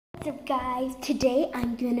What's up, guys? Today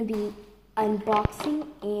I'm going to be unboxing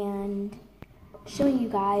and showing you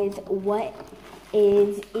guys what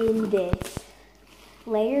is in this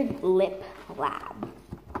Layered Lip Lab.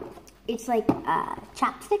 It's like a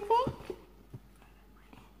chapstick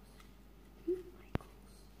thing.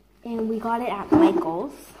 And we got it at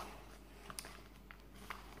Michael's.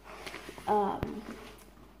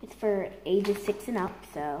 It's for ages 6 and up,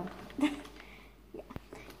 so yeah.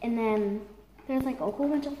 And then there's like a whole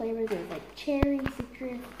bunch of flavors. There's like cherry,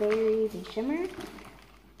 citrus, berries, and shimmer.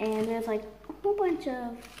 And there's like a whole bunch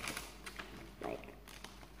of like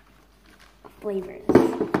flavors.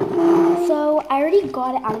 So I already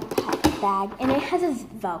got it out of the bag, and it has a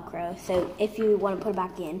Velcro. So if you want to put it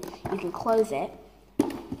back in, you can close it.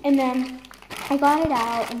 And then I got it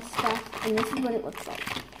out and stuff, and this is what it looks like.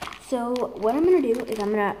 So what I'm gonna do is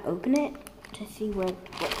I'm gonna open it to see where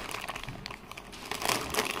it goes.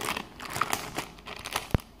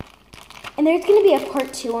 And there's going to be a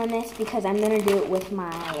part 2 on this because I'm going to do it with my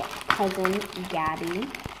cousin, Gabby.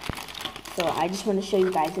 So I just want to show you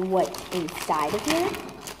guys what's inside of here.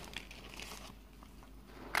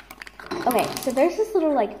 Okay, so there's this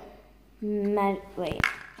little, like, wait,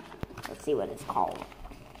 let's see what it's called.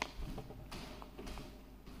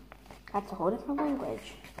 That's a whole different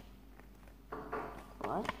language.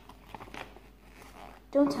 What?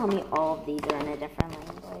 Don't tell me all of these are in a different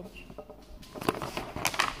language.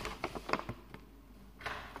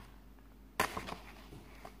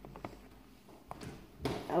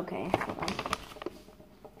 Okay, hold on.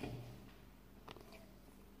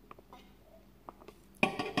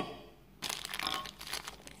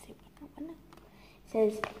 It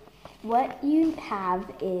says what you have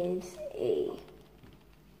is a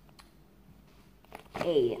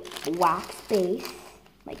wax base,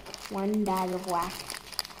 like one bag of wax.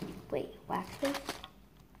 Wait, wax base?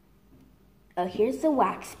 Oh, here's the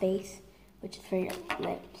wax base, which is for your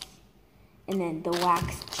lips. And then the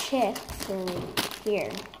wax chips are like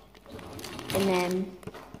here. And then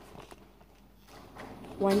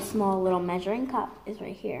one small little measuring cup is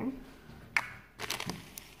right here.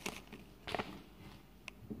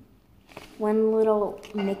 One little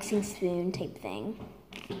mixing spoon type thing.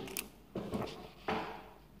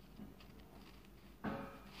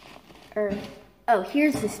 Oh,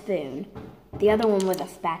 here's the spoon. The other one with a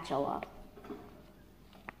spatula.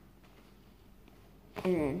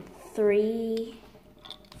 And then 3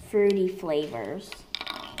 fruity flavors.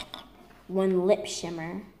 1 lip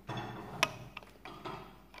shimmer.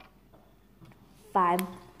 5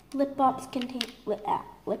 lip balm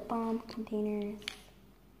containers.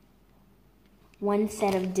 1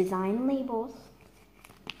 set of design labels.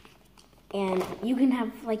 And you can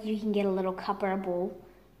have, like, you can get a little cup or a bowl,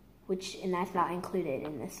 and that's not included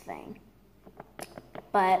in this thing.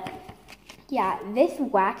 But yeah, this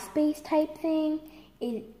wax base type thing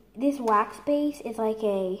is, this wax base is like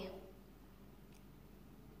a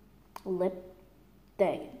lip,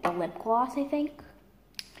 the lip gloss, I think.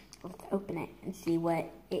 Let's open it and see what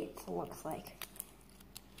it looks like.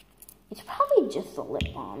 It's probably just the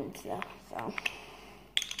lip balm and stuff, so.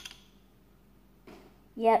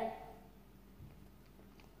 Yep.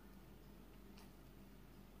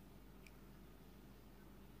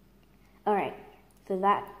 Alright, so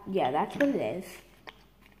that's what it is.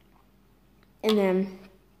 And then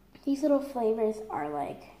these little flavors are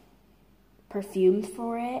like perfumes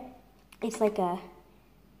for it. It's like a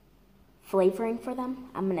flavoring for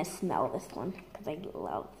them. I'm gonna smell this one because I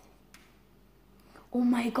love. Oh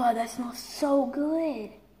my god, that smells so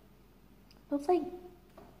good. Looks like,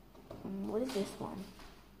 what is this one?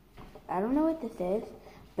 I don't know what this is,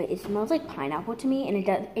 but it smells like pineapple to me, and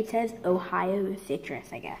it says Ohio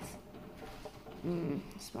citrus, I guess. It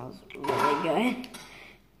smells really good.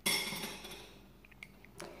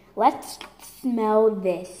 Let's smell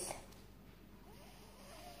this.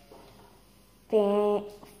 I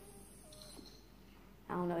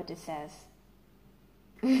don't know what this says.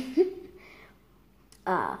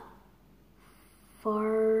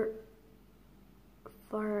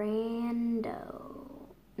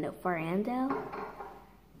 Farando.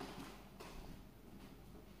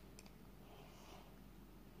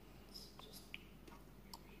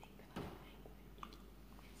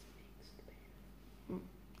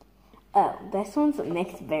 Oh, this one's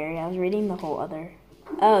mixed berry. I was reading the whole other.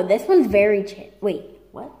 Oh, this one's very wait,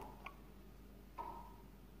 what?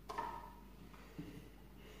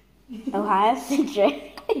 Ohio citrus.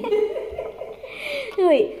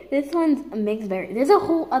 Wait, this one's mixed berry. There's a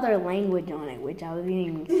whole other language on it, which I was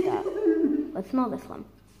getting mixed up. Let's smell this one.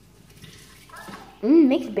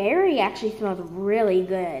 Mixed berry actually smells really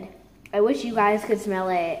good. I wish you guys could smell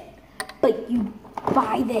it, but you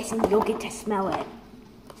buy this and you'll get to smell it.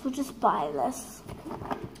 So just buy this.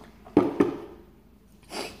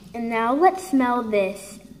 And now let's smell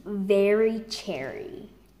this very cherry.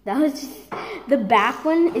 That was just, the back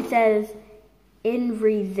one, it says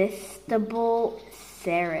Irresistible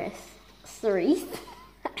Cerise.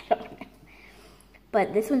 I don't know.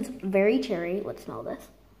 But this one's very cherry. Let's smell this.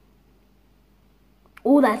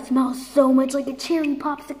 Oh, that smells so much like a cherry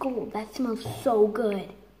popsicle. That smells so good.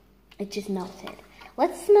 It just melted.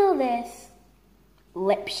 Let's smell this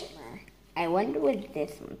lip shimmer. I wonder what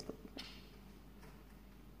this one smells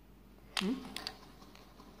like.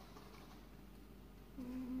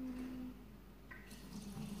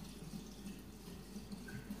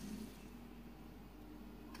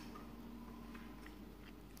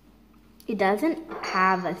 It doesn't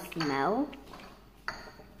have a smell.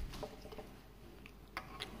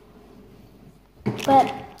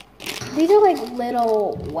 But these are like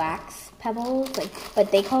little wax pebbles,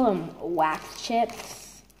 but they call them wax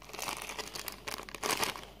chips.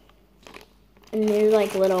 And they're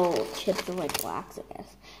like little chips of like wax, I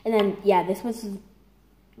guess. And then, yeah, this was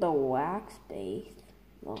the wax base.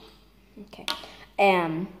 Well, okay.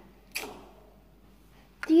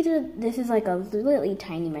 This is like a really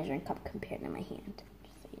tiny measuring cup compared to my hand.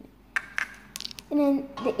 Just so you know. And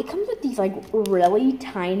then it comes with these like really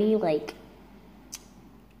tiny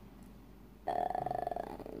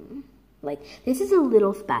this is a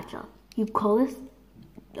little spatula. You call this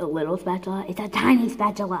a little spatula? It's a tiny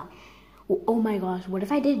spatula. Oh my gosh, what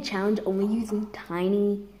if I did a challenge only using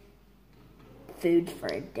tiny foods for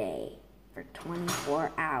a day for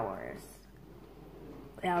 24 hours?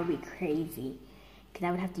 That would be crazy. Because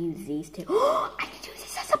I would have to use these too. Oh, I could use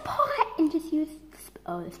this as a pot and just use,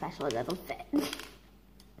 oh, the spatula doesn't fit.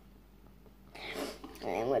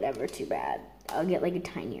 And whatever, too bad. I'll get like a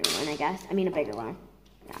tinier one, I guess. I mean a bigger one,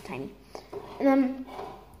 not tiny. And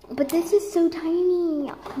but this is so tiny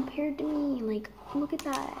compared to me. Like, look at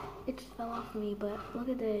that. It just fell off me, but look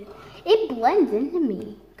at this. It blends into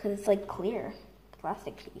me because it's like clear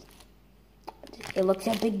plastic piece. It looks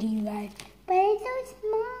so big to you guys, but it's so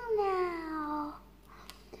small now.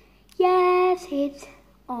 Yes, it's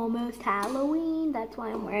almost Halloween. That's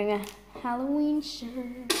why I'm wearing a Halloween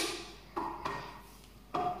shirt.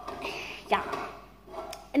 Yeah.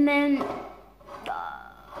 And then,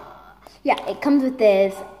 yeah, it comes with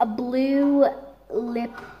this, a blue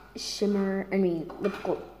lip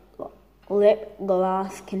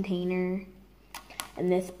gloss container.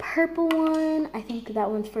 And this purple one, I think that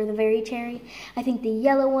one's for the very cherry. I think the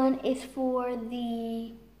yellow one is for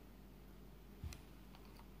the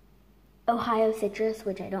Ohio citrus,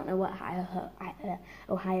 which I don't know what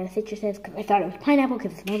Ohio citrus is because I thought it was pineapple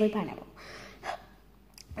because it smells like pineapple.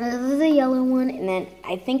 This is a yellow one, and then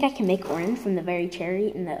I think I can make orange from the very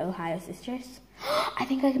cherry in the Ohio citrus. I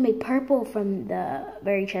think I can make purple from the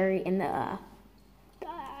very cherry in the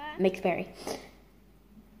mixed berry.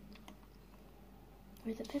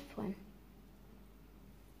 Where's the fifth one?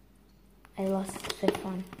 I lost the fifth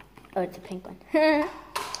one. Oh, it's a pink one.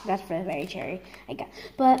 That's for the very cherry, I guess.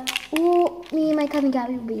 But, well, me and my cousin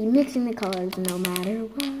Gabby will be mixing the colors no matter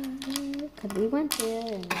what. Because we went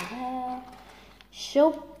there and that.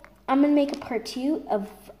 So, I'm going to make a part 2 of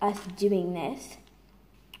us doing this.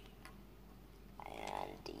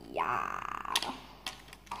 And, yeah.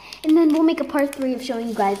 And then we'll make a part 3 of showing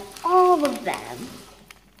you guys all of them.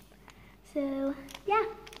 So, yeah.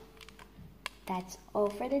 That's all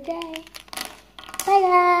for the day.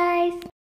 Bye, guys.